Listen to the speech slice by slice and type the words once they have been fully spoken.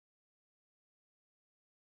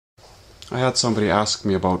I had somebody ask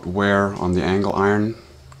me about wear on the angle iron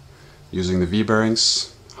using the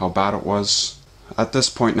V-bearings, how bad it was. At this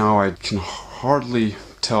point now I can hardly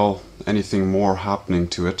tell anything more happening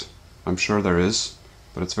to it. I'm sure there is,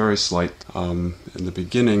 but it's very slight. In the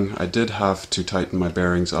beginning I did have to tighten my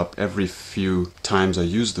bearings up every few times I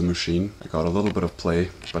used the machine. I got a little bit of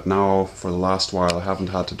play, but now for the last while I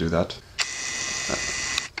haven't had to do that.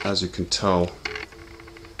 As you can tell,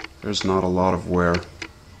 there's not a lot of wear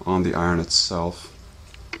on the iron itself.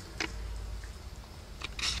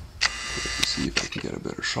 Let me see if I can get a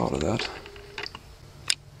better shot of that.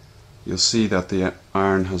 You'll see that the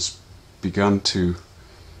iron has begun to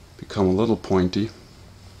become a little pointy,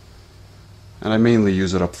 and I mainly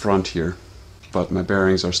use it up front here, but my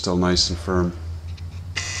bearings are still nice and firm.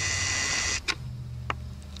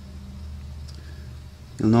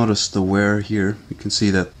 You'll notice the wear here. You can see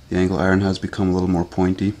that the angle iron has become a little more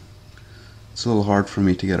pointy. It's a little hard for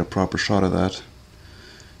me to get a proper shot of that,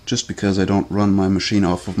 just because I don't run my machine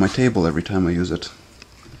off of my table every time I use it.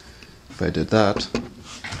 If I did that,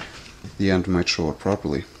 the end might show it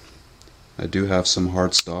properly. I do have some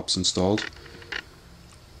hard stops installed,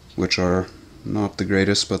 which are not the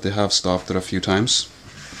greatest, but they have stopped it a few times.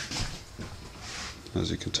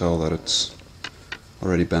 As you can tell that it's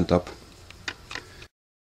already bent up.